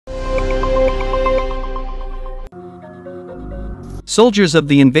Soldiers of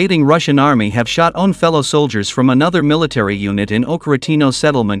the invading Russian army have shot on fellow soldiers from another military unit in Okratino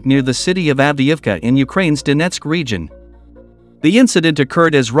settlement near the city of Avdeyevka in Ukraine's Donetsk region. The incident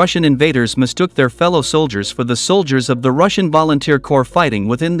occurred as Russian invaders mistook their fellow soldiers for the soldiers of the Russian Volunteer Corps fighting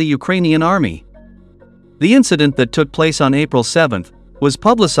within the Ukrainian army. The incident that took place on April 7 was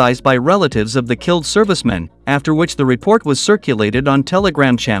publicized by relatives of the killed servicemen, after which the report was circulated on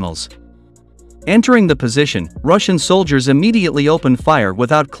Telegram channels. Entering the position, Russian soldiers immediately opened fire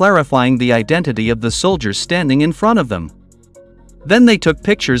without clarifying the identity of the soldiers standing in front of them. Then they took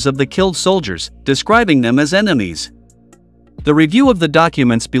pictures of the killed soldiers, describing them as enemies. The review of the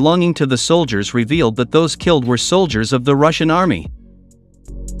documents belonging to the soldiers revealed that those killed were soldiers of the Russian army.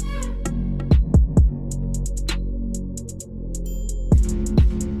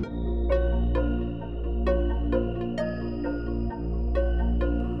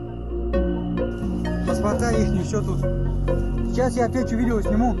 Паспорта их все тут. Сейчас я опять видео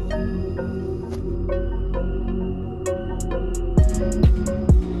сниму.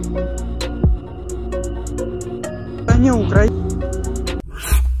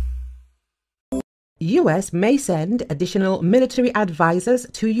 US may send additional military advisors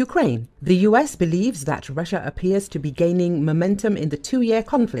to Ukraine. The US believes that Russia appears to be gaining momentum in the two-year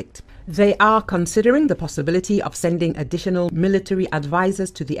conflict. They are considering the possibility of sending additional military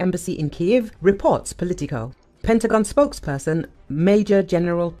advisors to the embassy in Kyiv, reports Politico. Pentagon spokesperson Major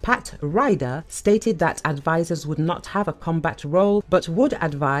General Pat Ryder stated that advisors would not have a combat role but would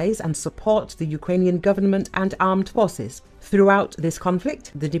advise and support the Ukrainian government and armed forces. Throughout this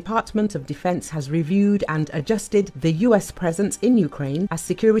conflict, the Department of Defense has reviewed and adjusted the US presence in Ukraine as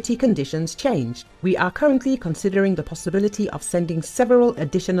security conditions change. We are currently considering the possibility of sending several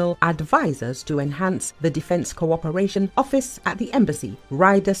additional advisors to enhance the Defense Cooperation Office at the embassy,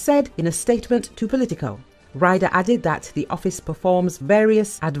 Ryder said in a statement to Politico. Ryder added that the office performs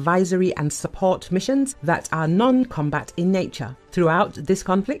various advisory and support missions that are non-combat in nature. Throughout this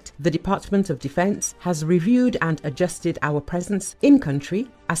conflict, the Department of Defense has reviewed and adjusted our presence in country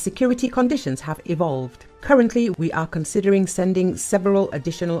as security conditions have evolved. Currently, we are considering sending several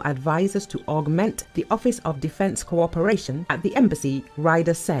additional advisors to augment the Office of Defense Cooperation at the embassy,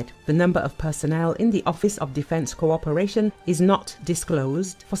 Ryder said. The number of personnel in the Office of Defense Cooperation is not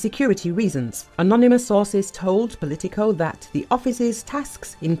disclosed for security reasons. Anonymous sources told Politico that the office's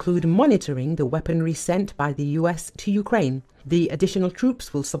tasks include monitoring the weaponry sent by the US to Ukraine. The additional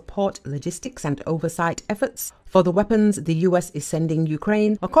troops will support logistics and oversight efforts for the weapons the US is sending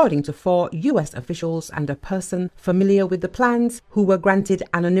Ukraine, according to 4 US officials and a person familiar with the plans who were granted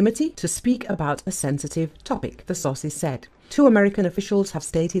anonymity to speak about a sensitive topic, the sources said. 2 American officials have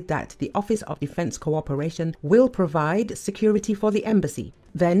stated that the Office of Defense Cooperation will provide security for the embassy.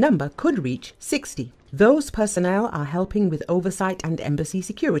 Their number could reach 60. Those personnel are helping with oversight and embassy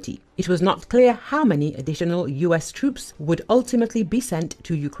security. It was not clear how many additional US troops would ultimately be sent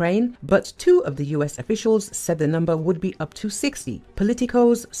to Ukraine, but 2 of the US officials said the number would be up to 60,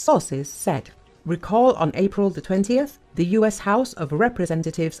 Politico's sources said. Recall on April the 20th, the US House of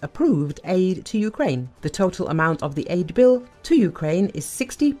Representatives approved aid to Ukraine. The total amount of the aid bill to Ukraine is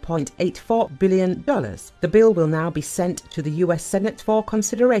 $60.84 billion. The bill will now be sent to the US Senate for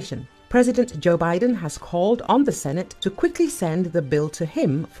consideration. President Joe Biden has called on the Senate to quickly send the bill to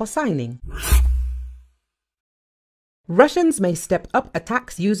him for signing. Russians may step up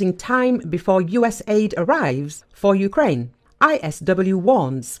attacks using time before US aid arrives for Ukraine. ISW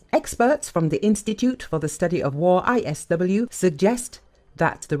warns. Experts from the Institute for the Study of War, ISW, suggest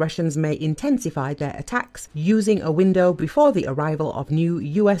that the Russians may intensify their attacks using a window before the arrival of new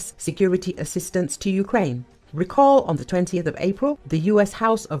US security assistance to Ukraine. Recall on the 20th of April, the US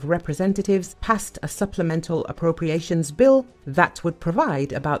House of Representatives passed a supplemental appropriations bill that would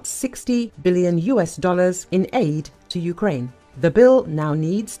provide about $60 billion in aid to Ukraine. The bill now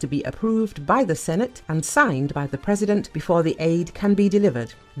needs to be approved by the Senate and signed by the President before the aid can be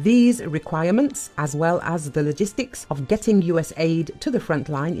delivered. These requirements, as well as the logistics of getting US aid to the front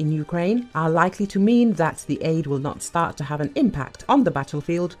line in Ukraine, are likely to mean that the aid will not start to have an impact on the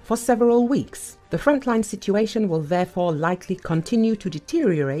battlefield for several weeks. The frontline situation will therefore likely continue to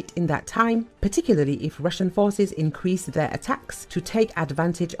deteriorate in that time, particularly if Russian forces increase their attacks to take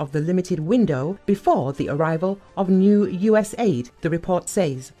advantage of the limited window before the arrival of new US aid, the report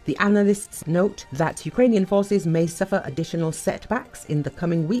says. The analysts note that Ukrainian forces may suffer additional setbacks in the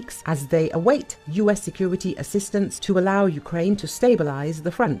coming weeks as they await US security assistance to allow Ukraine to stabilize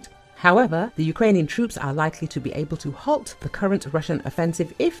the front. However, the Ukrainian troops are likely to be able to halt the current Russian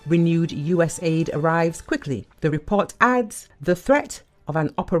offensive if renewed US aid arrives quickly. The report adds, the threat of an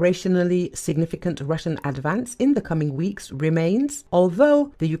operationally significant Russian advance in the coming weeks remains,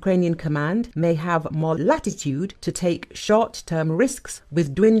 although the Ukrainian command may have more latitude to take short-term risks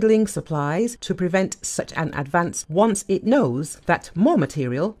with dwindling supplies to prevent such an advance once it knows that more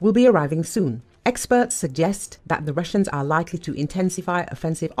material will be arriving soon. Experts suggest that the Russians are likely to intensify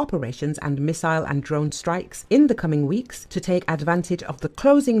offensive operations and missile and drone strikes in the coming weeks to take advantage of the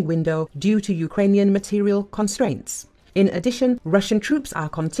closing window due to Ukrainian material constraints. In addition, Russian troops are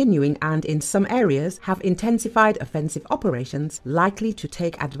continuing and in some areas have intensified offensive operations, likely to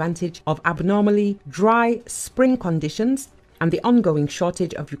take advantage of abnormally dry spring conditions and the ongoing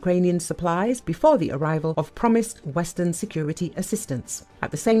shortage of Ukrainian supplies before the arrival of promised Western security assistance.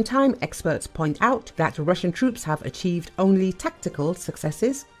 At the same time, experts point out that Russian troops have achieved only tactical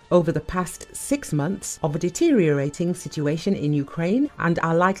successes over the past 6 months of a deteriorating situation in Ukraine and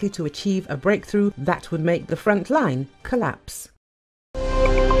are likely to achieve a breakthrough that would make the front line collapse.